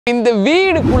இந்த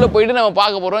வீடுக்குள்ள போயிட்டு நம்ம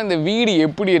பார்க்க போறோம் இந்த வீடு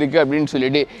எப்படி இருக்கு அப்படினு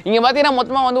சொல்லிட்டு இங்க பாத்தீங்கன்னா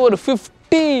மொத்தமா வந்து ஒரு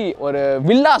 50 ஒரு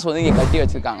villas வந்து இங்க கட்டி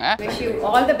வச்சிருக்காங்க. Wish you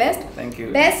all the best. Thank you.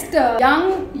 Best young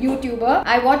YouTuber.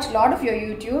 I watch a lot of your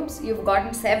YouTubes. You've gotten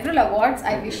several awards.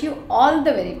 I wish you all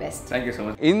the very best. Thank you so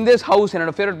much. In this house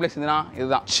என்னோட favorite place இதுனா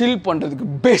இதுதான். chill பண்றதுக்கு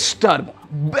பெஸ்டா இருக்கும்.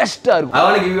 பெஸ்டா இருக்கும். I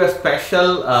want to give you a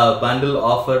special bundle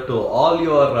offer to all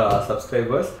your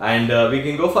subscribers and we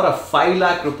can go for a 5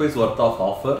 lakh rupees worth of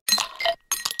offer.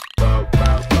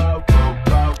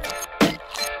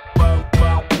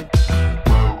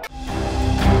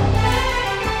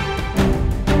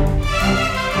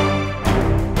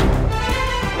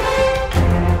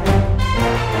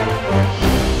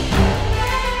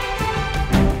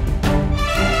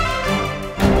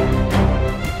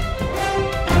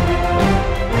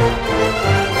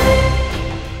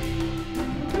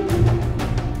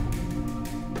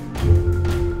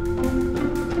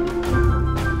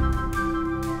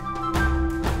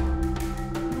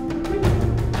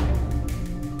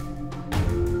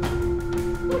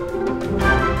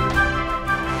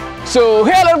 So,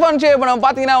 hey Irfan, இப்போ நம்ம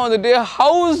பாத்தீங்கன்னா வந்துட்டு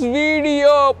ஹவுஸ்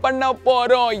வீடியோ பண்ண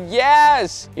போறோம்.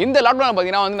 எஸ் இந்த லாக்டவுன்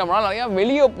பாத்தீங்கன்னா வந்து நம்மளால நிறைய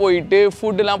வெளியே போயிட்டு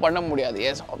ஃபுட்லாம் பண்ண முடியாது.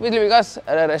 எஸ் ஆப்வியஸ்லி பிகாஸ்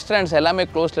ரெஸ்டாரண்ட்ஸ் எல்லாமே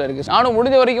க்ளோஸ்ல இருக்கு. நானும்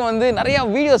முடிஞ்ச வரைக்கும் வந்து நிறைய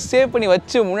வீடியோ சேவ் பண்ணி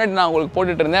வச்சு முன்னாடி நான் உங்களுக்கு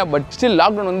போட்டுட்டு இருந்தேன். பட் ஸ்டில்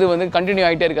லாக்டவுன் வந்து கண்டினியூ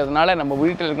ஆகிட்டே இருக்கிறதுனால நம்ம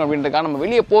வீட்டில் இருக்கணும் அப்படின்றதுக்காக நம்ம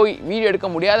வெளியே போய் வீடியோ எடுக்க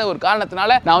முடியாத ஒரு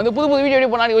காரணத்தினால நான் வந்து புது வீடியோ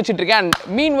எடுக்க போனாலும் யோசிச்சுட்டு இருக்கேன்.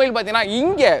 மீன்வைல் பாத்தீங்கன்னா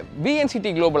இங்க VNCT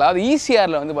Global அதாவது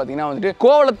ECRல வந்து பாத்தீங்கன்னா வந்துட்டு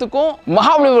கோவளத்துக்கும்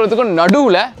மகாபலிபுரத்துக்கும்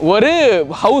நடுவுல ஒரு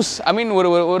ஹவுஸ் ஐ மீன்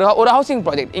ஒரு ஹவுசிங்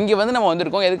ப்ராஜெக்ட் இங்க வந்து நம்ம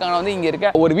வந்திருக்கோம். எதுக்காக வந்து இங்க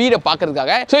இருக்க ஒரு வீடை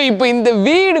பார்க்கிறதுக்காக. ஸோ இப்போ இந்த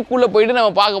வீடுக்குள்ள போயிட்டு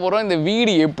நம்ம பார்க்க போறோம் இந்த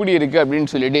வீடு எப்படி இருக்கு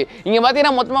அப்படின்னு சொல்லிட்டு இங்க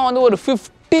பாத்தீங்கன்னா மொத்தமா வந்து ஒரு 50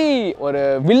 ஒரு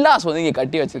villas வந்து இங்க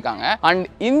கட்டி வச்சிருக்காங்க. அண்ட்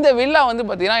இந்த வில்லா வந்து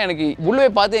பாத்தீங்கன்னா எனக்கு உள்ளே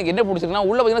பார்த்து எனக்கு என்ன பிடிச்சிருக்குன்னா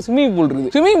உள்ள பாத்தீங்கன்னா ஸ்விமிங் பூல்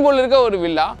இருக்கு. ஸ்விமிங் பூல் இருக்க ஒரு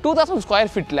வில்லா 2000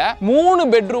 ஸ்கொயர் ஃபீட்ல 3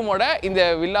 பெட்ரூமோட இந்த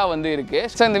வில்லா வந்து இருக்கு.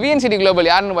 ஸோ இந்த VNCT Global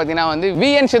யாருன்னு பாத்தீங்கன்னா வந்து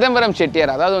VN சிதம்பரம்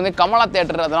செட்டியார் அதாவது வந்து கமலா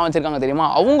தியேட்டர் அதெல்லாம் வச்சிருக்காங்க தெரியுமா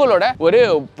அவங்களோட ஒரு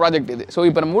ப்ராஜெக்ட் இது. ஸோ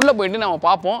இப்போ நம்ம உள்ள போயிட்டு நம்ம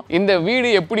பார்ப்போம் இந்த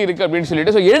வீடு எப்படி இருக்கு அப்படின்னு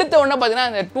சொல்லிட்டு. ஸோ எடுத்த உடனே பாத்தீங்கன்னா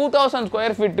இந்த 2000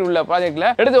 ஸ்கொயர் ஃபீட் உள்ள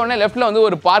ப்ராஜெக்ட்ல எடுத்த உடனே லெஃப்ட்ல வந்து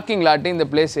ஒரு பார்க்கிங் லாட் இந்த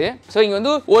பிளேஸ். ஸோ இங்க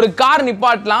வந்து ஒரு கார்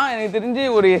நிப்பாட்டலாம். எனக்கு தெரிஞ்சு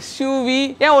ஒரு SUV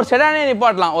ஏன் ஒரு செடானே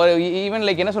நிப்பாட்டலாம். ஒரு ஈவன்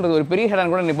லைக் என்ன சொல்றது ஒரு பெரிய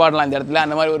செடான் கூட நிப்பாட்டலாம் இந்த இடத்துல.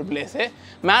 அந்த மாதிரி ஒரு பிளேஸ்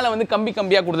மேலே வந்து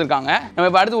கம்பியாக கொடுத்துருக்காங்க. நம்ம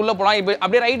இப்போ அடுத்து உள்ள போகலாம். இப்போ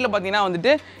அப்படியே ரைட்ல பார்த்தீங்கன்னா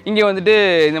வந்துட்டு இங்கே வந்துட்டு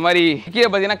இந்த மாதிரி கீழே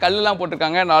பார்த்தீங்கன்னா கல்லெல்லாம்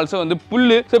போட்டிருக்காங்க. அண்ட் ஆல்சோ வந்து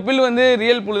புல்லு. ஸோ புல் வந்து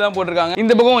ரியல் புல்லு தான் போட்டிருக்காங்க.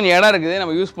 இந்த பக்கம் கொஞ்சம் இடம் இருக்குது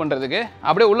நம்ம யூஸ் பண்ணுறதுக்கு.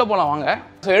 அப்படியே உள்ள போகலாம் வாங்க.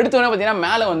 ஸோ எடுத்தோடனே பார்த்தீங்கன்னா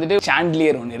மேலே வந்துட்டு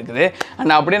சாண்ட்லியர் ஒன்று இருக்குது.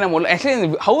 அண்ட் அப்படியே நம்ம உள்ள ஆக்சுவலி இந்த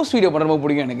ஹவுஸ் வீடியோ பண்ணுற ரொம்ப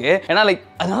பிடிக்கும் எனக்கு. ஏன்னா லைக்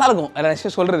அது நல்லா இருக்கும்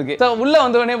ஆக்சுவலி சொல்றதுக்கு. ஸோ உள்ள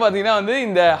வந்தோடனே பார்த்தீங்கன்னா வந்து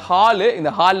இந்த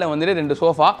ஹாலில் வந்துட்டு 2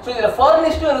 சோஃபா. ஸோ இதில்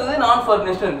ஃபர்னிஷ்டும் இருக்குது நான்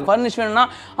ஃபர்னிஷ்டும் இருக்குது. ஃபர்னிஷ்னா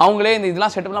அவங்களே இந்த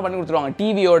இதெல்லாம் செட்டப்லாம் பண்ணி கொடுத்துருவாங்க.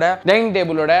 டிவியோட டைனிங்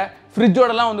டேபிளோட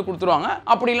ஃப்ரிட்ஜோடலாம் வந்து கொடுத்துருவாங்க.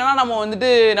 அப்படி இல்லைனா நம்ம வந்துட்டு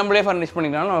நம்மளே ஃபர்னிஷ்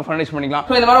பண்ணிக்கலாம். நம்ம ஃபர்னிஷ் பண்ணிக்கலாம்.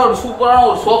 ஸோ இந்த மாதிரி ஒரு சூப்பரான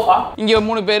ஒரு சோஃபா இங்கே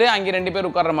 3 பேர் அங்கே 2 பேர்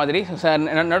உட்கார்ற மாதிரி.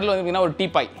 நடுவில் வந்து ஒரு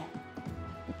டீபாய்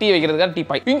டீ வைக்கிறதுக்காக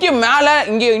டீபாய். இங்கே மேலே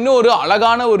இங்கே இன்னும் ஒரு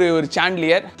அழகான ஒரு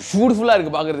சாண்ட்லியர் பியூட்டிஃபுல்லாக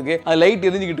இருக்குது பார்க்கறதுக்கு. அது லைட்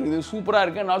எரிஞ்சுக்கிட்டு இருக்குது சூப்பராக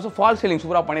இருக்குது. அண்ட் ஆல்சோ ஃபால் சீலிங்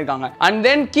சூப்பராக பண்ணியிருக்காங்க. அண்ட்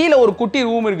தென் கீழே ஒரு குட்டி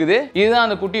ரூம் இருக்குது. இதுதான்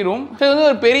அந்த குட்டி ரூம். ஸோ இது வந்து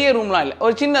ஒரு பெரிய ரூம்லாம் இல்லை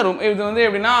ஒரு சின்ன ரூம். இது வந்து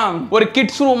எப்படின்னா ஒரு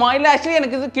கிட்ஸ் ரூமா இல்லை ஆக்சுவலி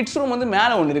எனக்கு இது கிட்ஸ் ரூம் வந்து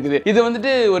மேலே ஒன்று இருக்குது. இது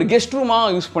வந்துட்டு ஒரு கெஸ்ட்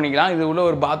ரூமாக யூஸ் பண்ணிக்கலாம். இது உள்ள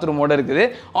ஒரு பாத்ரூமோட இருக்குது.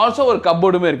 ஆல்சோ ஒரு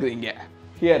கப்போர்டுமே இருக்குது இங்கே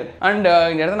ஹியர். அண்ட்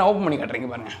இந்த இடத்த நான் ஓப்பன் பண்ணி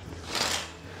காட்டுறீங்க பாருங்க.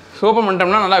 ஓப்பன்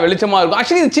பண்ணிட்டோம்னா நல்லா வெளிச்சமாக இருக்கும்.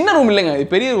 ஆக்சுவலி இது சின்ன ரூம் இல்லைங்க இது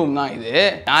பெரிய ரூம் தான். இது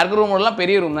யாருக்கு ரூமோடலாம்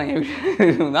பெரிய ரூம் தான்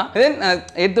ரூம் தான். தென்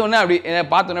எடுத்தோடனே அப்படி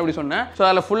பார்த்தோன்னே அப்படி சொன்னேன். ஸோ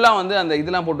அதில் ஃபுல்லாக வந்து அந்த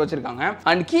இதெல்லாம் போட்டு வச்சிருக்காங்க.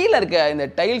 அண்ட் கீழே இருக்க இந்த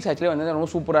டைல்ஸ் ஆக்சுவலி வந்து ரொம்ப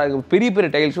சூப்பராக இருக்குது. பெரிய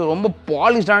பெரிய டைல்ஸ் ரொம்ப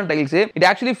பாலிஷ்டான tiles. It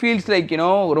actually feels like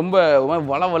ரொம்ப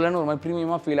வளவலன்னு ஒரு மாதிரி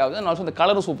ப்ரீமியமாக ஃபீல் ஆகுது. அண்ட் ஆல்சோ அந்த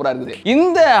கலரும் சூப்பராக இருக்குது.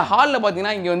 இந்த ஹாலில்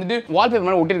பார்த்தீங்கன்னா இங்கே வந்துட்டு வால்பேப்பர்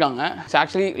மாதிரி ஒட்டிருக்காங்க.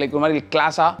 ஆக்சுவலி லைக் ஒரு மாதிரி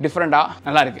கிளாஸாக டிஃப்ரெண்டாக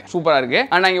நல்லா இருக்கு சூப்பராக இருக்கு.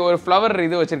 அண்ட் அங்கே ஒரு ஃப்ளவர்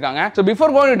இது வச்சிருக்காங்க. So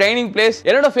before going to dining place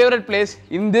என்னோட favourite place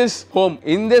in this home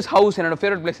in this house என்னோட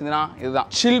ஃபேவரட் பிளேஸ் இதுதான்.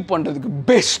 chill பண்றதுக்கு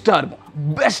பெஸ்டா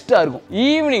இருக்கும்.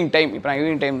 ஈவினிங் டைம் இப்போ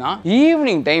நான்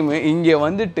ஈவினிங் டைம் இங்கே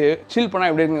வந்துட்டு சில் பண்ணா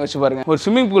எப்படி இருக்குன்னு வச்சு பாருங்க. ஒரு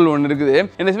ஸ்விமிங் பூல் ஒன்று இருக்குது.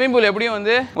 இந்த ஸ்விமிங் பூல் எப்படியும்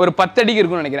வந்து ஒரு 10 அடிக்கு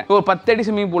இருக்கும்னு நினைக்கிறேன். ஒரு 10 அடி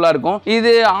ஸ்விமிங் பூலா இருக்கும்.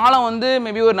 இது ஆழம் வந்து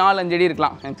மேபி ஒரு 4-5 அடி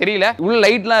இருக்கலாம் எனக்கு தெரியல. உள்ள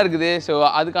லைட்லாம் இருக்குது. ஸோ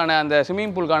அதுக்கான அந்த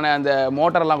ஸ்விமிங் பூலுக்கான அந்த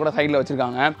மோட்டர்லாம் கூட சைடில்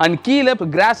வச்சிருக்காங்க. அண்ட் கீழே இப்போ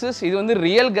கிராஸஸ் இது வந்து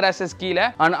ரியல் கிராஸஸ் கீழே.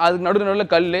 அண்ட் அதுக்கு நடுவில்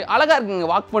கல் அழகா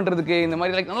இருக்குங்க வாக் பண்றதுக்கு. இந்த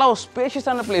மாதிரி லைக் நல்லா ஒரு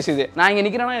ஸ்பேஷியஸான பிளேஸ் இது. நான் இங்கே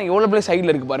நிற்கிறேன்னா எனக்கு எவ்வளோ பிளேஸ்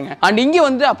சைடில் இருக்கு பாருங்க. அண்ட் இங்கே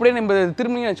வந்து அப்படியே நம்ம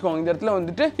திரும்பி வச்சுக்கோங்க. இந்த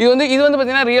வந்துட்டு இது வந்து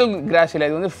பாத்தீங்கன்னா ரியல் கிராஸ் இல்ல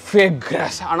இது வந்து ஃபேக்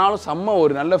கிராஸ். ஆனாலும் செம்ம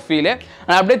ஒரு நல்ல ஃபீல்.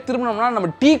 அப்படியே திரும்பினோம்னா நம்ம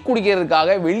டீ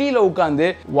குடிக்கிறதுக்காக வெளியில உட்காந்து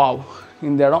வாவ்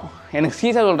இந்த இடம் எனக்கு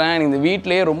சீரியஸா சொல்றேன். இந்த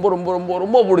வீட்லயே ரொம்ப ரொம்ப ரொம்ப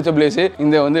ரொம்ப பிடிச்ச பிளேஸ்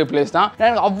இந்த வந்து பிளேஸ் தான்.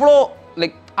 எனக்கு அவ்வளோ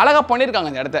லைக் அழகாக பண்ணியிருக்காங்க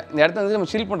இந்த இடத்த வந்து நம்ம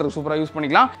சில் பண்ணுறதுக்கு சூப்பராக யூஸ்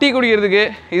பண்ணிக்கலாம். டீ குடிக்கிறதுக்கு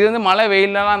இது வந்து மழை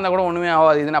வெயிலெலாம் இருந்தால் கூட ஒன்றுமே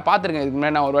ஆகாது. இது நான் பார்த்துருக்கேன் இதுக்கு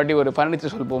முன்னாடி நான் ஒரு வாட்டி ஒரு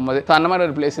ஃபர்னிச்சர் ஷாப் போகும்போது. அந்த மாதிரி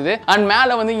ஒரு பிளேஸ் இது. அண்ட்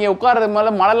மேலே வந்து இங்கே உட்காரதுக்கு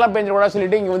மேலே மழைலாம் பெஞ்சக்கூடாது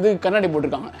சொல்லிட்டு இங்கே வந்து கண்ணாடி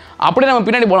போட்டிருக்காங்க. அப்படியே நம்ம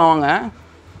பின்னாடி போகலாம் வாங்க.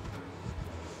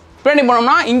 பின்னாடி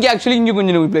போனோம்னா இங்கே ஆக்சுவலி இங்கே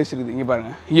கொஞ்சம் பிளேஸ் இருக்குது. இங்கே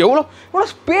பாருங்கள் எவ்வளோ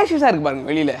ஸ்பேஷியஸாக இருக்குது பாருங்கள்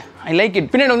வெளியில். I like it.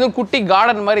 பின்னாடி வந்து குட்டி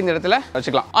கார்டன் மாதிரி இந்த இடத்துல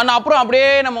வச்சுக்கலாம். ஆனால் அப்புறம் அப்படியே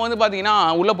நம்ம வந்து பார்த்தீங்கன்னா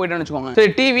உள்ளே போயிட்டோம்னு வச்சுக்கோங்க.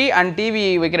 சரி, டிவி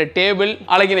வைக்கிற டேபிள்,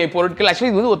 அழகினை பொருட்கள்.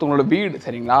 ஆக்சுவலி இது வந்து ஒருத்தவங்களோட வீடு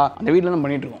சரிங்களா. அந்த வீட்டில் தான்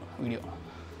பண்ணிட்டு இருக்கோம் வீடியோ.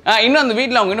 இன்னும் அந்த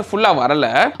வீட்டில் அவங்க இன்னும் ஃபுல்லாக வரல.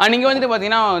 நீங்கள் வந்துட்டு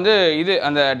பார்த்தீங்கன்னா வந்து இது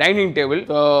அந்த டைனிங் டேபிள்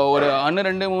ஒரு 1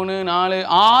 2 3 4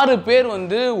 6 பேர்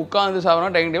வந்து உட்காந்து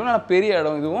சாப்பிட்றோம். டைனிங் டேபிள் நல்லா பெரிய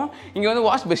இடம். இதுவும் இங்கே வந்து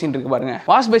வாஷ் பேசின் இருக்குது பாருங்க.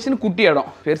 வாஷ் பேசின் குட்டி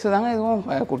இடம் பெருசு தாங்க. இதுவும்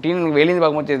குட்டின்னு வெளியேருந்து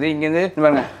பார்க்கும்போது தெரியுது. இங்கேருந்து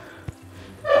பாருங்க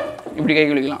இப்படி கை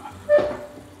குளிக்கலாம்.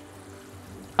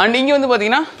 அண்ட் இங்கே வந்து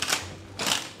பார்த்தீங்கன்னா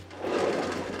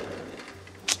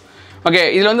ஓகே,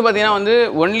 இதில் வந்து பார்த்தீங்கன்னா வந்து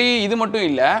ஒன்லி இது மட்டும்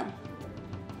இல்லை,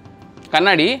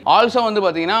 கண்ணாடி ஆல்சோ வந்து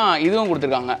பார்த்தீங்கன்னா இதுவும்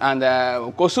கொடுத்துருக்காங்க, அந்த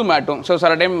கொசு மேட்டும். ஸோ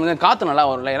சில டைம் வந்து காற்று நல்லா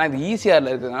வரும்ல, ஏன்னா இது ஈஸியாக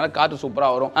இருக்கிறதுனால காற்று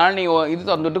சூப்பராக வரும். அதனால் நீங்கள் இது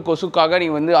தந்துட்டு கொசுக்காக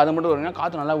நீங்கள் வந்து அதை மட்டும் வருவீங்கன்னா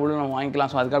காற்று நல்லா விழு நம்ம வாங்கிக்கலாம்.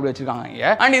 ஸோ அதுக்கு அப்படி வச்சிருக்காங்க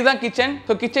இங்கே. அண்ட் இதுதான் kitchen.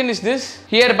 So kitchen is this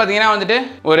here. பார்த்தீங்கன்னா வந்துட்டு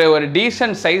ஒரு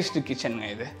டீசென்ட் சைஸ்டு கிச்சனுங்க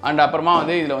இது. அண்ட் அப்புறமா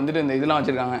வந்து இதில் வந்துட்டு இந்த இதெல்லாம்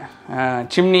வச்சுருக்காங்க,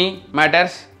 சிம்னி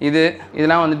மேட்டர்ஸ்.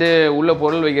 இதெல்லாம் வந்துட்டு உள்ள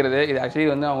பொருள் வைக்கிறது. இது ஆக்சுவலி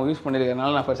வந்து அவங்க யூஸ்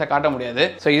பண்ணியிருக்கிறதுனால நான் பெருசாக காட்ட முடியாது.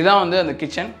 ஸோ இதுதான் வந்து அந்த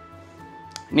கிச்சன்.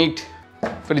 NEET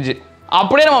fridge.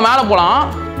 அப்படியே நம்ம மேலே போகலாம்.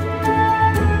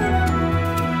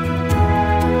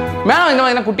 மேலே இந்த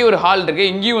மாதிரி குட்டி ஒரு ஹால் இருக்குது.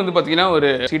 இங்கேயும் வந்து பார்த்தீங்கன்னா ஒரு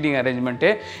சீட்டிங் அரேஞ்ச்மெண்ட்டு.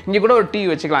 இங்கே கூட ஒரு டிவி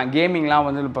வச்சுக்கலாம். கேமிங்லாம்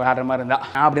வந்து இப்போ வேறு மாதிரி இருந்தால்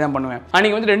நான் அப்படி தான் பண்ணுவேன்.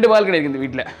 அன்றைக்கி வந்து 2 பால்கனி இருக்குது இந்த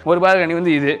வீட்டில். ஒரு பால்கனி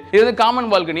வந்து இது வந்து காமன்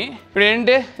பால்கனி. இப்படி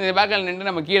நின்று இந்த பேக்கில் நின்று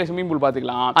நம்ம கீழே ஸ்விம்மிங் பூல்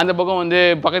பார்த்துக்கலாம். அந்த பக்கம் வந்து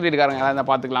பக்கத்து வீட்டுக்காரங்க யாராவது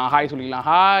பார்த்துக்கலாம், ஹாய் சொல்லிக்கலாம்.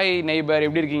 ஹாய் நெய்பர்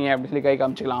எப்படி இருக்கீங்க அப்படின்னு சொல்லி கை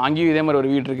காமிச்சிக்கலாம். அங்கேயும் இதே மாதிரி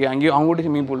ஒரு வீடு இருக்குது. அங்கேயும் அவங்கள்ட்ட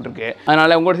ஸ்விம்மிங் பூல் இருக்குது.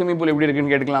 அதனால் உங்களோட ஸ்விம்மிங் பூல் எப்படி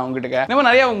இருக்குன்னு கேட்டுக்கலாம் அவங்ககிட்ட. இந்த மாதிரி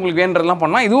நிறையா உங்களுக்கு வேண்டதெல்லாம்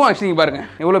பண்ணலாம். இதுவும் ஆக்சுவலி பாருங்கள்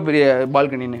எவ்வளோ பெரிய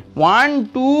பால்கனின்னு. 1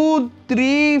 2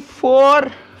 3 4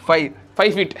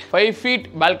 5 ஃபீட்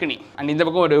பால்கனி. அண்ட் இந்த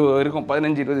பக்கம் ஒரு இருக்கும்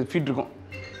 15-20 ஃபீட் இருக்கும்.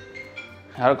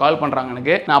 யாரோ கால் பண்ணுறாங்க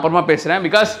எனக்கு, நான் அப்புறமா பேசுகிறேன்.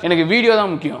 பிகாஸ் எனக்கு வீடியோ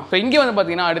தான் முக்கியம். ஸோ இங்கே வந்து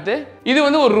பார்த்தீங்கன்னா அடுத்து இது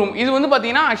வந்து ஒரு ரூம். இது வந்து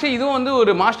பார்த்தீங்கன்னா ஆக்சுவலி இதுவும் வந்து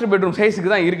ஒரு மாஸ்டர் பெட்ரூம்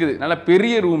சைஸுக்கு தான் இருக்குது. நல்ல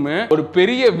பெரிய ரூமு, ஒரு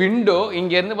பெரிய விண்டோ.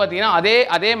 இங்கேருந்து பார்த்தீங்கன்னா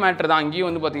அதே மேட்டர் தான். இங்கேயும்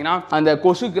வந்து பார்த்தீங்கன்னா அந்த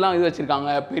கொசுக்கெல்லாம் இது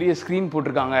வச்சிருக்காங்க, பெரிய ஸ்க்ரீன்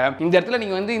போட்டிருக்காங்க. இந்த இடத்துல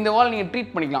நீங்கள் வந்து இந்த வால் நீங்கள்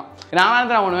ட்ரீட் பண்ணிக்கலாம். நான்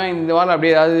தான் பண்ணுவேன், இந்த வால்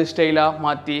அப்படியே ஏதாவது ஸ்டைலாக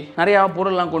மாற்றி நிறையா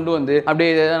பொருள்லாம் கொண்டு வந்து அப்படியே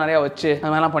ஏதாவது நிறையா வச்சு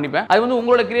அந்த மாதிரிலாம் பண்ணிப்பேன். அது வந்து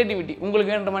உங்களோட கிரியேட்டிவிட்டி,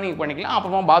 உங்களுக்கு வேண்ட மாதிரி நீங்கள் பண்ணிக்கலாம்.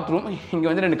 அப்புறமா பாத்ரூம். இங்கே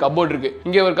வந்து 2 கப்போர்டு இருக்குது.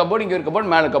 இங்கே ஒரு கப்போர்டு, இங்கே ஒரு கப்போர்டு,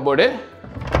 மேலே கப்போர்டு,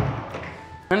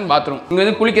 பாத்ரூம். இங்கே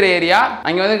வந்து குளிக்கிற ஏரியா,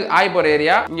 அங்கே வந்து ஆய் போகிற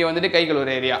ஏரியா, இங்கே வந்துட்டு கை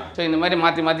கழுவுற ஏரியா. ஸோ இந்த மாதிரி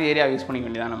மாற்றி ஏரியா யூஸ் பண்ணிக்க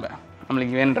வேண்டியதான்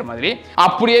நம்மளுக்கு வேணுன்ற மாதிரி.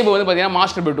 அப்படியே இப்போ வந்து பார்த்தீங்கன்னா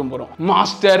மாஸ்டர் பெட்ரூம் போகிறோம்.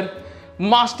 மாஸ்டர்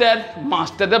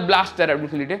த பிளாஸ்டர்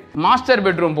அப்படின்னு சொல்லிட்டு மாஸ்டர்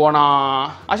பெட்ரூம் போனால்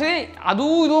ஆக்சுவலி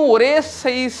அதுவும் இதுவும் ஒரே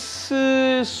சைஸு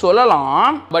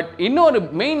சொல்லலாம். பட் இன்னொரு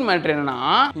மெயின் மேட்ரு என்னன்னா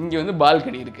இங்கே வந்து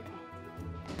பால்கனி இருக்குது.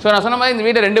 ஸோ நான் சொன்ன மாதிரி இந்த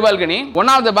வீட்டில் 2 balcony.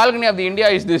 One of the balcony of the India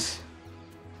is this.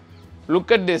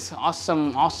 Look at this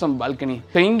awesome balcony.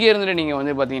 So இங்கே இருந்துட்டு நீங்கள்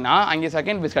வந்து பார்த்தீங்கன்னா அங்கே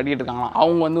செகண்ட் பேஸ் கட்டிட்டு இருக்காங்களாம்.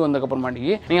 அவங்க வந்து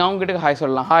வந்ததுக்கப்புறமாட்டிக்கு நீங்கள் அவங்க கிட்ட ஹாய்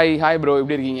சொல்லலாம். ஹாய் ப்ரோ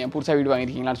எப்படி இருக்கீங்க, புதுசாக வீடு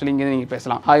வாங்கிருக்கீங்களான்னு சொல்லி இங்கே நீங்கள்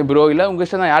பேசலாம். ஹாய் ப்ரோ, இல்லை உங்கள்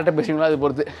இஷ்டம் தான், யார்கிட்ட பேசுறீங்களோ அது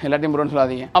பொறுத்து, எல்லாத்தையும் ப்ரோன்னு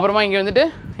சொல்லாதீங்க. அப்புறமா இங்கே வந்துட்டு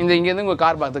இங்கேருந்து உங்கள்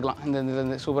கார் பார்த்துக்கலாம்.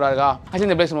 இந்த சூப்பராக இருக்கா. ஆக்சுவலி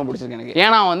இந்த பிளேஸ் ரொம்ப பிடிச்சிருக்கு எனக்கு.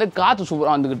 ஏன்னா வந்து காற்று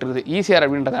சூப்பராக வந்துகிட்டு இருக்குது. ECR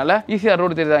அப்படின்றதுனால ECR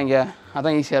ரோடு தெரியுதா இங்கே,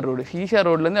 அதான் ECR ரோடு. ECR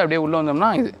ரோட்லேருந்து அப்படியே உள்ளே வந்தோம்னா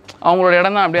இது அவங்களோட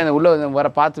இடம் தான். அப்படியே அந்த உள்ளே வர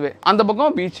பார்த்துவே அந்த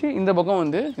பக்கம் பீச்சு, இந்த பக்கம்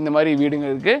வந்து இந்த மாதிரி வீடுங்க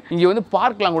இருக்குது. இங்கே வந்து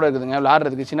பார்க்லாம் கூட இருக்குதுங்க,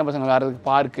 விளாட்றதுக்கு, சின்ன பசங்க விளாட்றதுக்கு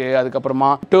பார்க்கு. அதுக்கப்புறமா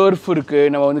டர்ஃப் இருக்குது,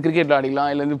 நம்ம வந்து கிரிக்கெட் விளாடிக்கலாம்,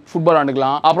 இல்லை வந்து ஃபுட்பால்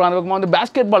விளாண்டுக்கலாம். அப்புறம் அந்த பக்கமாக வந்து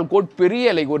பேஸ்கெட் பால் கோர்ட்,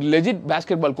 பெரிய லைக் ஒரு லெஜிட்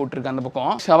பேஸ்கெட் பால் கோர்ட் இருக்குது அந்த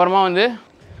பக்கம். அப்புறமா வந்து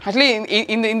ஆக்சுவலி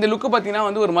இந்த லுக்கு பார்த்தீங்கன்னா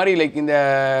வந்து ஒரு மாதிரி லைக் இந்த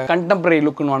கண்டெம்பரரி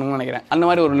லுக்குன்னு வாங்கணும்னு நினைக்கிறேன். அந்த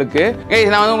மாதிரி ஒரு லுக்கு.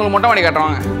 நான் வந்து உங்களுக்கு மொட்டை மாடி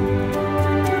காட்டுறாங்க.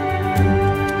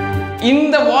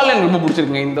 இந்த வால் எனக்கு ரொம்ப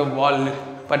பிடிச்சிருக்குங்க. இந்த வால்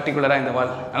பர்டிகுலராக இந்த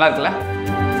வால் நல்லா இருக்குல்ல.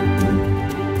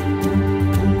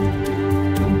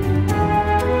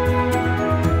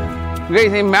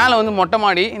 மேலே வந்து மொட்டை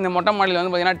மாடி. இந்த மொட்டை மாடியில்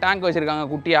வந்து பார்த்தீங்கன்னா டேங்க் வச்சிருக்காங்க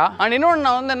குட்டியா. அண்ட் இன்னொன்று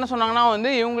நான் வந்து என்ன சொன்னாங்கன்னா வந்து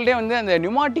இவங்கள்ட்டே வந்து அந்த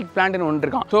நியூமாட்டிக் பிளான்ட்னு ஒன்று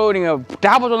இருக்கான். ஸோ நீங்கள்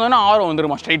டேப் வந்தோன்னா ஆரோ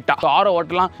வந்துருமா ஸ்ட்ரைட்டாக. ஸோ ஆரோ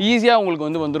ஓட்டலாம் ஈஸியாக உங்களுக்கு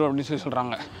வந்து வந்துடும் அப்படின்னு சொல்லி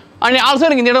சொல்கிறாங்க. அண்ட் ஆல்சோ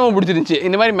எனக்கு இந்த இடம் பிடிச்சிருந்துச்சு.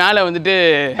 இந்த மாதிரி மேலே வந்துட்டு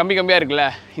கம்பியாக இருக்குல்ல,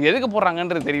 இது எதுக்கு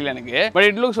போடுறாங்கன்றது தெரியல எனக்கு. பட்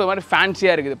இட் லுக்ஸ் ஒரு மாதிரி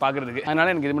ஃபேன்சியாக இருக்குது பார்க்குறதுக்கு.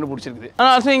 அதனால எனக்கு இது மட்டும் பிடிச்சிருக்குது.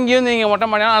 ஆனால் ஆல்சோ இங்கே வந்து நீங்கள் மொட்டை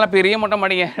மாடினா நல்லா பெரிய மொட்டை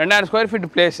மாடிங்க, 2000 ஸ்கொயர் ஃபீட்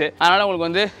பிளேஸ். அதனால் உங்களுக்கு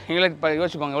வந்து எங்களுக்கு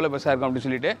யோசிச்சுக்கோங்க எவ்வளோ பெருசாக இருக்கும் அப்படின்னு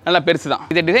சொல்லிட்டு. நல்லா பெருசு தான்.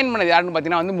 இதை டிசைன் பண்ணது யாருன்னு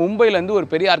பார்த்தீங்கன்னா வந்து மும்பையிலேருந்து ஒரு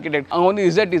பெரிய ஆர்கிடெக்ட். அவங்க வந்து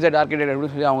இசட் ஆர்கிடெக்ட்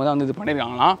அப்படின்னு சொல்லி அவங்க தான் வந்து இது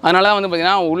பண்ணியிருக்காங்களாம். அதனால வந்து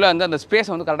பார்த்தீங்கன்னா உள்ள வந்து அந்த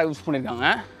ஸ்பேஸை வந்து கரெக்டாக யூஸ் பண்ணியிருக்காங்க.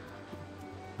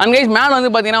 அண்ட் கைஸ் மேலே வந்து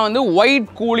பார்த்தீங்கன்னா வந்து ஒயிட்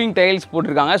கூலிங் டைல்ஸ்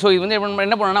போட்டிருக்காங்க. ஸோ இது வந்து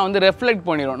என்ன பண்ணணும்னா வந்து ரெஃப்ளெக்ட்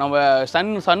பண்ணிடும். நம்ம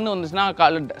சன் வந்துச்சுன்னா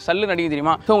சல்லு நடிக்க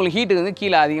தெரியுமா, ஸோ உங்களுக்கு ஹீட்டுக்கு வந்து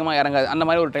கீழே அதிகமாக இறங்காது. அந்த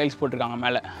மாதிரி ஒரு டைல்ஸ் போட்டிருக்காங்க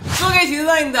மேலே. ஸோ கைஸ்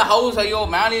இதுதான் இந்த ஹவுஸ். ஐயோ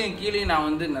மேலேயும் கீழேயும் நான்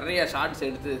வந்து நிறைய ஷார்ட்ஸ்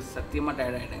எடுத்து சத்தியமாக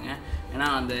டயர்ட் ஆகிட்டேங்க. ஏன்னா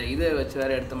அந்த இதை வச்சு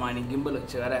வேறு எடுத்தமா, நீ கிம்பிள்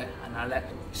வச்சு வேறு. அதனால்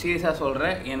சீரியஸாக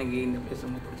சொல்கிறேன், எனக்கு இந்த பிளேஸ்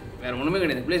ரொம்ப பிடிச்சிருக்கு. வேறு ஒன்றுமே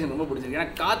கிடையாது, இந்த பிளேஸ் எனக்கு ரொம்ப பிடிச்சிருக்கு. ஏன்னா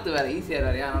காற்று வேறு ஈஸியாக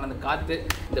வேறையா. அதனால் அந்த காற்று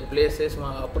இந்த பிளேஸு சும்மா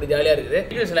அப்படி ஜாலியாக இருக்குது.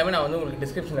 டீட்டெயில்ஸ் எல்லாமே நான் வந்து உங்களுக்கு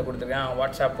டிஸ்கிரிப்ஷனில் கொடுத்துருக்கேன்.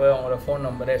 வாட்ஸ்அப்பு, அவங்களோட ஃபோன்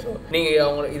நம்பரு. ஸோ நீங்கள்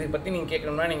அவங்க இதை பற்றி நீங்கள்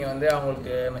கேட்கணும்னா நீங்கள் வந்து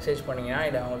அவங்களுக்கு மெசேஜ் பண்ணிங்கன்னா,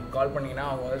 இல்லை அவங்களுக்கு கால் பண்ணிங்கன்னா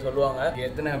அவங்க வந்து சொல்லுவாங்க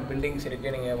எத்தனை பில்டிங்ஸ்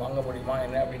இருக்குது, நீங்கள் வாங்க முடியுமா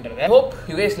என்ன அப்படின்றத. Hope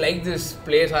you guys like this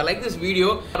place R like this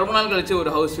video. ரொம்ப நாள் கழிச்சு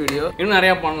ஒரு ஹவுஸ் வீடியோ. இன்னும்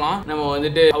நிறையா பண்ணலாம். நம்ம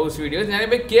வந்துட்டு ஹவுஸ் வீடியோஸ் நிறைய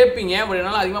பேர் கேட்பீங்க, பட்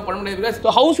என்னால் அதிகமாக பண்ண முடியாது.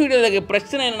 பிகாஸ் ஹவுஸ் வீடியோவில்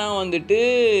பிரச்சனை என்னன்னா வந்துட்டு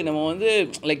நம்ம வந்து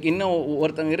லைக் இன்னும்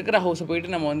ஒருத்தவங்க இருக்கிற ஹவுஸை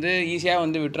போயிட்டு நம்ம வந்து ஈஸியாக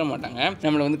வந்து விட்டுற மாட்டாங்க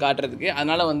நம்மளை வந்து காட்டுறதுக்கு.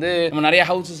 அதனால வந்து நம்ம நிறைய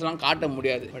ஹவுசஸ்லாம் காட்ட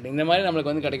முடியாது. பட் இந்த மாதிரி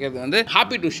நம்மளுக்கு வந்து கிடைக்கிறது வந்து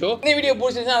ஹாப்பி டு ஷோ. இந்த வீடியோ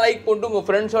பிடிச்சிருந்தா லைக் போட்டு உங்கள்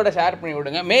ஃப்ரெண்ட்ஸோட ஷேர் பண்ணி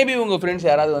விடுங்க. மேபி உங்கள் ஃப்ரெண்ட்ஸ்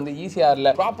யாராவது வந்து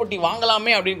ECRல ப்ராப்பர்ட்டி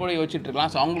வாங்கலாமே அப்படின்னு கூட யோசிச்சுட்டு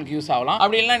இருக்கலாம். ஸோ அவங்களுக்கு யூஸ் ஆகலாம்.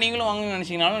 அப்படி இல்லைனா நீங்களும் வாங்கணும்னு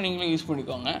நினச்சிங்கனாலும் நீங்களும் யூஸ்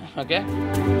பண்ணிக்கோங்க. ஓகே.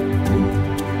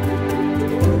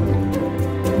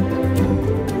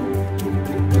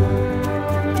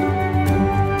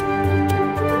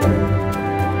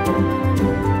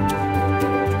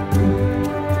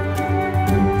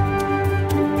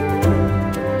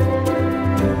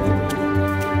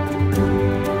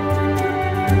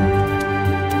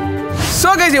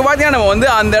 ஸோ கைஸ் பார்த்தீங்கன்னா நம்ம வந்து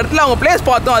அந்த இடத்துல அவங்க பிளேஸ்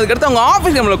பார்த்தோம். அதுக்கடுத்து அவங்க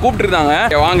ஆஃபீஸ் நம்மளை கூப்பிட்டுருந்தாங்க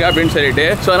வாங்க அப்படின்னு சொல்லிட்டு.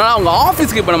 ஸோ அதனால் அவங்க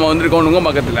ஆஃபீஸ்க்கு இப்போ நம்ம வந்திருக்கோம் உங்க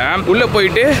பக்கத்தில். உள்ளே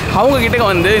போயிட்டு அவங்க கிட்ட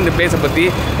வந்து இந்த பிளேஸை பற்றி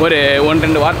ஒரு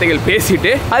 1-2 வார்த்தைகள்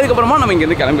பேசிட்டு அதுக்கப்புறமா நம்ம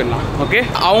இங்கேருந்து கிளம்பிடலாம். ஓகே.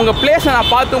 அவங்க பிளேஸை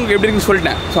நான் பார்த்து உங்களுக்கு எப்படி இருக்குன்னு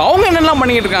சொல்லிட்டேன். ஸோ அவங்க என்னெல்லாம்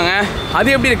பண்ணிக்கிட்டு இருக்காங்க,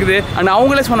 அது எப்படி இருக்குது, அண்ட்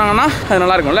அவங்களே சொன்னாங்கன்னா அது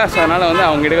நல்லா இருக்கும்ல. ஸோ அதனால் வந்து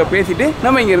அவங்க கிட்ட பேசிட்டு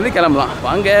நம்ம இங்கேருந்து கிளம்பலாம்.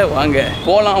 வாங்க வாங்க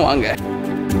போகலாம் வாங்க.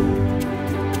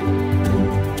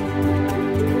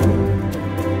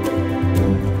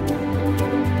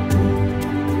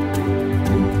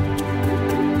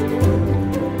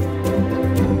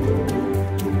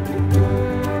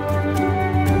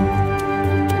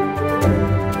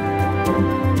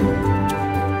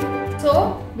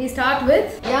 We start with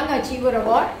Young Achiever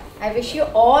Award. I wish you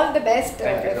all the best,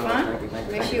 Irfan.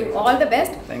 Wish you all the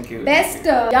best. Thank you. Best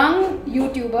young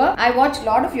YouTuber. I watch a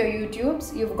lot of your YouTubes.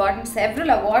 You've gotten several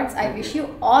awards. I wish you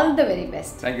all the very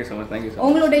best. Thank you so much. Thank you so much.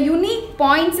 உங்களோட unique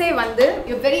points வந்து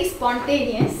you're very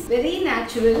spontaneous, very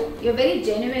natural, you're very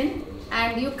genuine,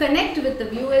 and you connect with the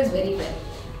viewers very well.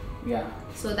 Yeah.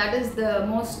 So that is the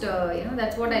most,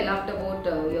 that's what I loved about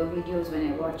your videos when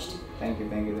I watched. Thank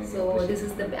you. So this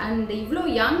is the, and இவ்ளோ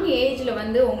young ageல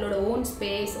வந்து உங்களோட own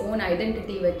space, own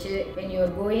identity வச்சு when you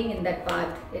are going in that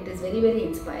path, it is very very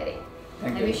inspiring.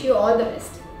 I wish you all the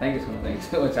best. Thank you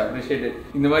so much. Appreciate it.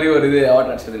 இந்த மாதிரி ஒரு இது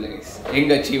award கிடைச்சது இல்லை கைஸ்.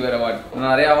 Young achiever award.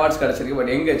 நிறைய awards கிடைச்சிருக்கு,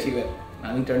 but young achiever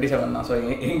நான் 27 தான். ஸோ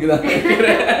யங் தான்.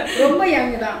 ரொம்ப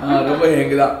யங் தான். ரொம்ப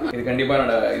யங் தான். இது கண்டிப்பாக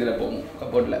என்னோட இதில் போகும்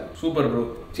கப்போர்ட்டில். Super bro.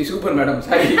 Super madam.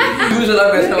 Sorry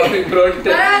யூஸ்வலாக பேசுகிற மாதிரி ப்ரோன்ட்டு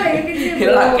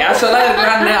இல்லைடா கேஷுவலாக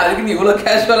இருக்கலான்னு அதுக்கு நீ இவ்வளோ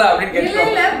கேஷுவலாக அப்படின்னு கேட்கலாம்.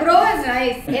 இல்லை ப்ரோ இஸ்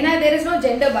நைஸ். ஏன்னா there is no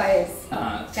gender bias.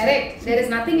 Correct. There is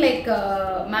nothing like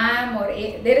ma'am or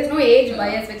there is no age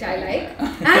bias which I like.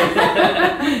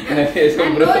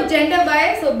 And no gender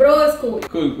bias, so bro is cool.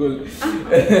 Cool.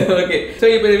 Okay. So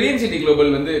இப்போ VNCT Global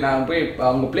வந்து நான் போய்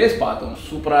அவங்க place பார்த்தோம்.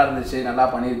 சூப்பராக இருந்துச்சு, நல்லா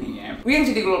பண்ணியிருக்கீங்க.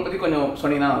 VNCT Global பற்றி கொஞ்சம்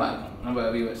சொன்னீங்கன்னா நல்லா இருக்கும் நம்ம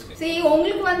வியூவர்ஸ்க்கு. See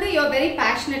உங்களுக்கு வந்து you are very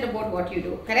passionate about what you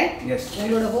do, correct? Yes.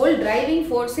 உங்களோட whole driving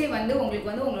force வந்து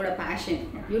உங்களுக்கு வந்து உங்களோட passion.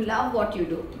 You love what you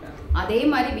do. அதே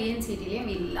மாதிரி VNCTலயும்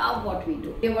we love what we do.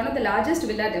 We are one of the largest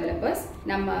villa developers.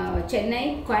 நம்ம சென்னை,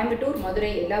 கோயம்புத்தூர்,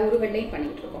 மதுரை எல்லா ஊர்களையும்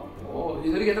பண்ணிட்டு இருக்கோம். ஓ,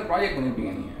 இதுவரைக்கும் எத்தனை ப்ராஜெக்ட்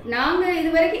பண்ணிருப்பீங்க நீங்க? நாங்க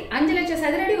இதுவரைக்கும் 5 லட்சம்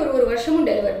சதுரடி ஒரு வருஷமும்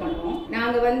டெலிவர் பண்ணுவோம்.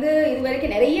 நாங்க வந்து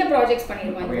இதுவரைக்கும் நிறைய ப்ராஜெக்ட்ஸ்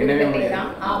பண்ணிருக்கோம்.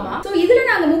 ஆமா. சோ இதுல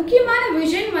நாங்க முக்கியமான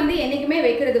விஷன் வந்து என்னைக்குமே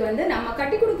வைக்கிறது வந்து நம்ம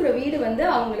கட்டி கொடுக்குற வீடு வந்து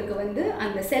அவங்களுக்கு வந்து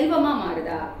அந்த செல்வமா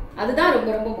மாறுதா, அதுதான் ரொம்ப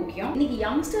ரொம்ப முக்கியம். இன்னைக்கு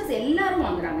யங்ஸ்டர்ஸ் எல்லாரும்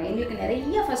வாங்குறாங்க. எங்களுக்கு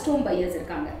நிறைய ஃபர்ஸ்ட் ஹோம் பையர்ஸ்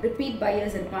இருக்காங்க, ரிப்பீட்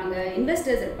பையர்ஸ் இருப்பாங்க,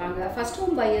 இன்வெஸ்டர்ஸ் இருப்பாங்க, ஃபர்ஸ்ட்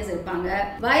ஹோம் பையர்ஸ் இருப்பாங்க.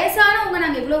 வயசானவங்க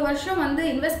நாங்க இவ்வளவு வருஷம் வந்து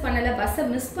இன்வெஸ்ட் பண்ணல, பஸ்ஸை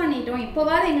மிஸ் பண்ணிட்டோம்,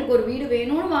 இப்போவாது எங்களுக்கு ஒரு வீடு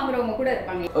வேணும்னு வாங்குறவங்க கூட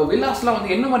இருப்பாங்க. வில்லாஸ்லாம்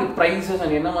வந்து என்ன மாதிரி பிரைசஸ்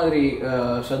அண்ட் என்ன மாதிரி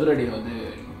சதுரடி வந்து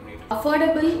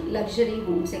affordable luxury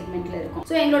home segmentல இருக்கும்.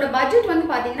 சோ எங்களோட பட்ஜெட் வந்து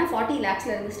பாத்தீங்கன்னா 40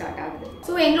 lakhsல இருந்து ஸ்டார்ட் ஆகுது.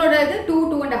 சோ எங்களோட இது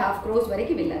 2.5 crores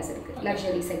வரைக்கும் villas இருக்கு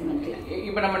luxury segmentல.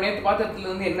 இப்போ நம்ம நேத்து பார்த்ததுல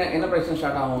இருந்து என்ன பிரைஸ்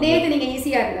ஸ்டார்ட் ஆகும்? நேத்து நீங்க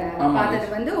ECRல பார்த்தது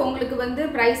வந்து உங்களுக்கு வந்து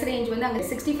பிரைஸ் ரேஞ்ச் வந்து அங்க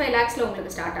 65 lakhsல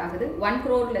உங்களுக்கு ஸ்டார்ட் ஆகுது. 1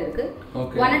 crore இருக்கு.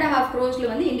 1.5 crores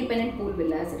வந்து இண்டிபெண்டன்ட் பூல்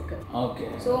villas இருக்கு. ஓகே.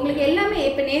 சோ உங்களுக்கு எல்லாமே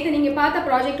இப்ப நேத்து நீங்க பார்த்த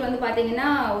ப்ராஜெக்ட் வந்து பாத்தீங்கன்னா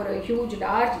ஒரு ஹியூஜ்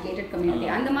லார்ஜ் கேட்டட்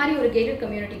கம்யூனிட்டி. அந்த மாதிரி ஒரு கேட்டட்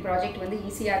கம்யூனிட்டி ப்ராஜெக்ட் வந்து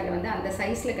ECRல வந்து அந்த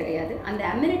சைஸ்ல கிடையாது. அந்த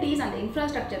அமெனிட்டிஸ் அந்த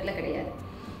இன்ஃப்ராஸ்ட்ரக்சர்ல கிடையாது.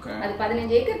 அது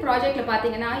 15 ஏக்கர் ப்ராஜெக்ட்ல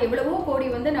பாத்தீங்கன்னா எவ்வளவோ கோடி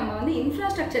வந்து நம்ம வந்து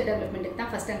இன்ஃப்ராஸ்ட்ரக்சர் டெவலப்மெண்ட்க்கு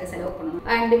தான் ஃபர்ஸ்ட் அங்க செலவு பண்ணணும்.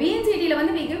 அண்ட் VNCT ல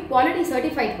வந்து we give quality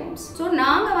certified homes. So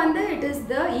நாங்க வந்து it is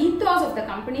the ethos of the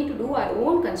company to do our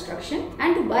own construction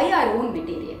and to buy our own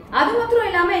material. அது மட்டும்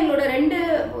இல்லாம எங்களோட ரெண்டு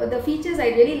the features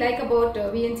I really like about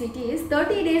VNCT is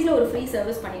 30 daysல ஒரு free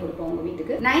service பண்ணி கொடுப்போம் உங்க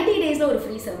வீட்டுக்கு, 90 daysல ஒரு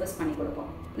free service பண்ணி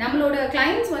கொடுப்போம். நம்மளோட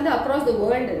கிளையன்ட்ஸ் வந்து அக்ராஸ் தி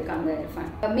வேர்ல்ட் இருக்காங்க இர்ஃபான்.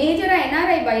 மேஜரா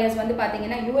NRI பையர்ஸ் வந்து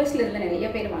பாத்தீங்கன்னா US ல இருந்து நிறைய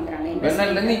பேர் வாங்குறாங்க.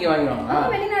 வெளிநாட்டுல இருந்து இங்க வாங்குறாங்க.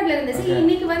 வெளிநாட்டுல இருந்து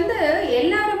இன்னைக்கு வந்து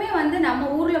எல்லாருமே வந்து நம்ம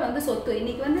ஊர்ல வந்து சொத்து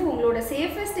இன்னைக்கு வந்து உங்களோட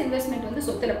சேஃபஸ்ட் இன்வெஸ்ட்மென்ட் வந்து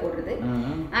சொத்துல போடுறது.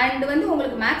 அண்ட் வந்து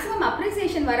உங்களுக்கு மேக்ஸிமம்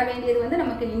அப்ரிசியேஷன் வர வேண்டியது வந்து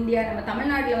நமக்கு இந்தியா நம்ம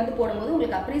தமிழ்நாட்டுல வந்து போடும்போது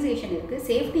உங்களுக்கு அப்ரிசியேஷன் இருக்கு,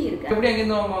 சேஃப்டி இருக்கு. எப்படி எங்க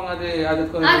இருந்து வாங்குவாங்க?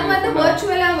 அது வந்து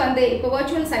வர்ச்சுவலா வந்து இப்போ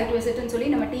வர்ச்சுவல் சைட் விசிட்னு சொல்லி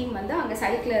நம்ம டீம் வந்து அங்க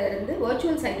சைட்ல இருந்து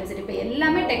வர்ச்சுவல் சைட் விசிட் இப்போ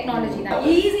எல்லாமே டெக்னாலஜி தான்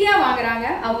ஈஸியா வாங்குறாங்க.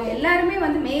 அவங்க எல்லாருமே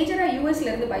வந்து மேஜரா யூஎஸ்ல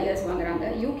இருந்து பையர்ஸ் வாங்குறாங்க,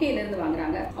 யூகேல இருந்து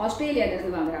வாங்குறாங்க, ஆஸ்திரேலியால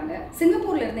இருந்து வாங்குறாங்க,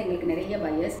 சிங்கப்பூர்ல இருந்து எங்களுக்கு நிறைய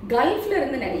பையர்ஸ், கல்ஃப்ல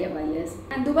இருந்து நிறைய பையர்ஸ்.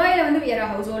 அண்ட் துபாயில வந்து we are a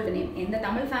household name. எந்த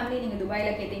தமிழ் ஃபேமிலி நீங்க துபாயில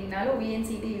கேட்டீங்கனாலும்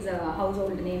VNCT is a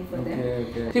household name for them.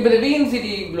 இப்போ இந்த VNCT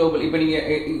Global இப்போ நீங்க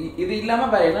இது இல்லாம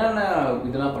வேற என்னென்ன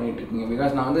இதெல்லாம் பண்ணிட்டு இருக்கீங்க?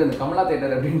 பிகாஸ் நான் வந்து இந்த கமலா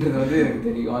தியேட்டர் அப்படின்றது வந்து எனக்கு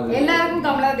தெரியும். அது எல்லாருக்கும்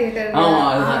கமலா தியேட்டர் ஆமா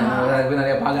அது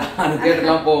நிறைய பார்க்க அந்த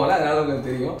தியேட்டர்லாம் போகல அதனால உங்களுக்கு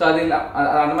தெரியும். ஸோ அது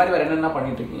அந்த மாதிரி வேற என்னென்ன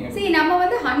பண்ணிட்டு இருக்கீங்க? See நம்ம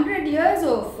வந்து 100 years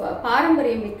of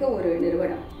பாரம்பரியம் மிக்க ஒரு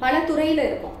நிறுவனம், பல துறையில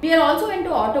இருக்கும். We are also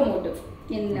into automotive.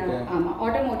 ஆமா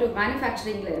ஆட்டோமோட்டிவ்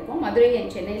மேனுஃபேக்சரிங்ல இருக்கும். மதுரை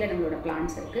அண்ட் சென்னையில நம்மளோட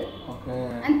பிளான்ட்ஸ் இருக்கு.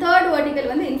 அண்ட் தேர்ட் வெர்டிகல்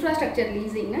வந்து இன்ஃப்ராஸ்ட்ரக்சர்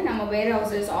லீசிங். நம்ம வேர்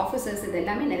ஹவுசஸ், ஆஃபீஸஸ் இது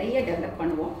எல்லாமே நிறைய டெவலப்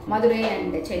பண்ணுவோம் மதுரை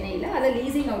அண்ட் சென்னையில. அது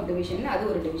லீசிங் அவுட் டிவிஷன்ல அது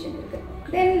ஒரு டிவிஷன் இருக்கு.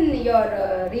 Then your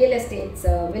real estates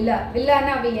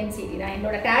வில்லானா VNCT தான்.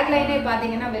 என்னோட டேக் லைனே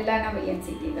பாத்தீங்கன்னா வில்லானா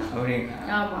VNCT தான்.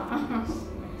 ஆமா.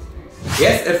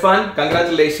 Yes, Irfan,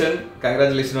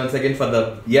 congratulations once again for the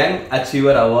Young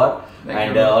Achiever Award.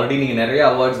 And already நீங்க நிறைய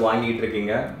awards வாங்கிட்டு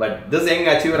இருக்கீங்க. But this Young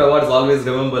Achiever Award is always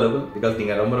rememberable because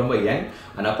நீங்க ரொம்ப young.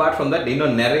 And apart from that,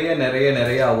 இன்னும்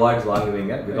நிறைய awards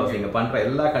வாங்குவீங்க because நீங்க பண்ற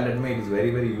எல்லா கண்டென்ட்மே it is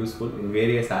very useful in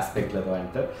various aspects ல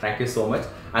வந்து. Thank you so much.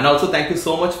 And also thank you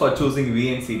so much for choosing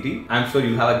VNCT. I'm sure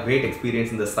you'll have a great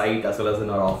experience in the site as well as in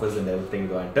our office and everything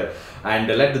வந்து. And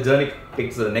let the journey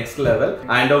take to the next level.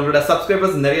 And உங்களோட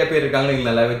subscribers நிறைய பேர் இருக்காங்க, உங்களுக்கு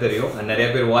நல்லாவே தெரியும். And நிறைய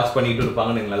பேர் வாட்ச் பண்ணிட்டு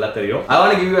இருப்பாங்க, உங்களுக்கு நல்லா தெரியும். I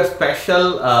want to give you a special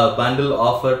bundle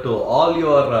offer to all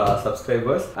your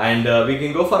subscribers. And we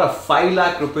can go for a 5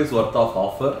 lakh rupees worth of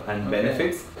offer and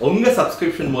benefits. உங்க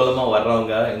subscription மூலமா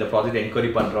வர்றவங்க, இந்த ப்ராஜெக்ட்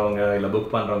என்கொயரி பண்றவங்க இல்ல புக்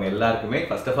பண்றவங்க எல்லாருக்குமே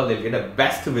first of all they'll get a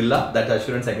best villa. That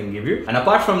assurance I can give you. And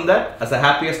apart from that, as a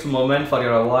happiest moment for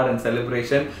your award and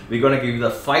celebration, we're going to give you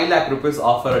the 5 lakh rupees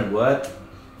offer and worth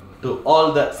to all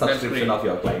the subscription of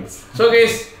your clients. So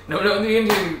guys, நம்மள வந்து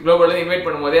VNCT Global invite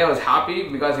பண்ணும்போதே I was happy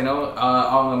because you know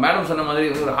அவங்க madam சொன்ன மாதிரி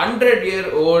ஒரு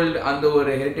 100-year-old அந்த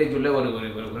ஒரு heritage உள்ள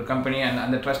ஒரு கம்பெனி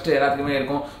அந்த ட்ரஸ்ட் எல்லாத்துக்குமே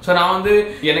இருக்கும். ஸோ நான் வந்து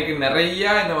எனக்கு நிறைய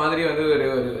இந்த மாதிரி வந்து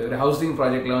ஒரு ஹவுசிங்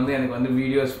ப்ராஜெக்ட்ல வந்து எனக்கு வந்து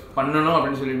வீடியோஸ் பண்ணணும்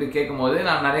அப்படின்னு சொல்லிட்டு கேட்கும்போது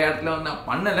நான் நிறைய இடத்துல வந்து நான்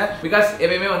பண்ணலை. பிகாஸ்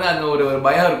எப்பயுமே வந்து அந்த ஒரு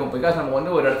பயம் இருக்கும். பிகாஸ் நம்ம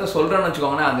வந்து ஒரு இடத்த சொல்கிறோன்னு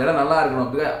வச்சுக்கோங்கன்னா அந்த இடம் நல்லா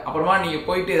இருக்கணும். பிகாஸ் அப்புறமா நீங்கள்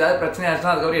போயிட்டு ஏதாவது பிரச்சனை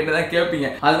ஆச்சுன்னா அதுக்கப்புறம் என்ன தான் கேட்பீங்க.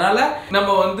 அதனால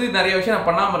நம்ம வந்து நிறைய விஷயம் நான்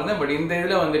பண்ணாமல் இருந்தேன். பட் இந்த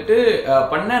இதில் வந்துட்டு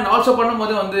பண்ணேன். ஆல்சோ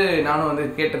பண்ணும்போது வந்து நானும் வந்து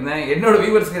கேட்டிருந்தேன் என்னோட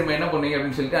வியூவர்ஸ்க்கு என்ன பண்ணுவீங்க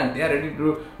அப்படின்னு சொல்லிட்டு. And they are ready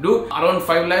to do around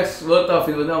 5 lakhs worth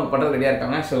of இது வந்து அவங்க பண்ணுறது ரெடியாக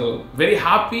இருக்காங்க. So very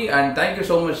happy and thank you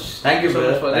so much. Thank you so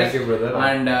much for this. Thank you brother.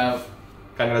 And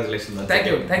congratulations. Thank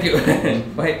you.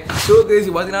 Bye. So guys,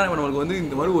 பாத்தீங்கன்னா நமக்கு வந்து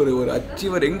இந்த மாதிரி ஒரு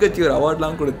அச்சீவர் யங் அச்சீவர்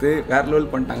அவார்ட்லாம் கொடுத்து வேற லெவல்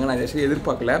பண்ணிட்டாங்க. நான் ஆக்சுவலி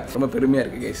எதிர்பார்க்கல, ரொம்ப பெருமையாக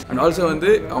இருக்குது கைஸ். அண்ட் ஆல்சோ வந்து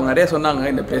அவங்க நிறைய சொன்னாங்க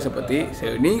இந்த பிளேஸை பற்றி.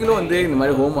 சரி நீங்களும் வந்து இந்த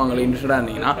மாதிரி ஹோம் வாங்கல இன்ட்ரெஸ்டாக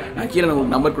இருந்தீங்கன்னா நான் கீழே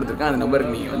உங்களுக்கு நம்பர் கொடுத்துருக்கேன். அந்த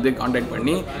நம்பருக்கு நீங்கள் வந்து காண்டாக்ட்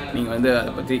பண்ணி நீங்கள் வந்து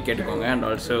அதை பற்றி கேட்டுக்கோங்க. அண்ட்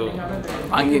ஆல்சோ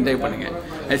வாங்கி என்ஜாய் பண்ணுங்கள்.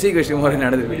 எஸ்சி கொஸ்டின் மாதிரி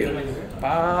நடந்த வீடியோ.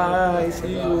 Bye,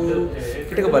 see you.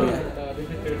 கிட்டக்க பாருங்கள்.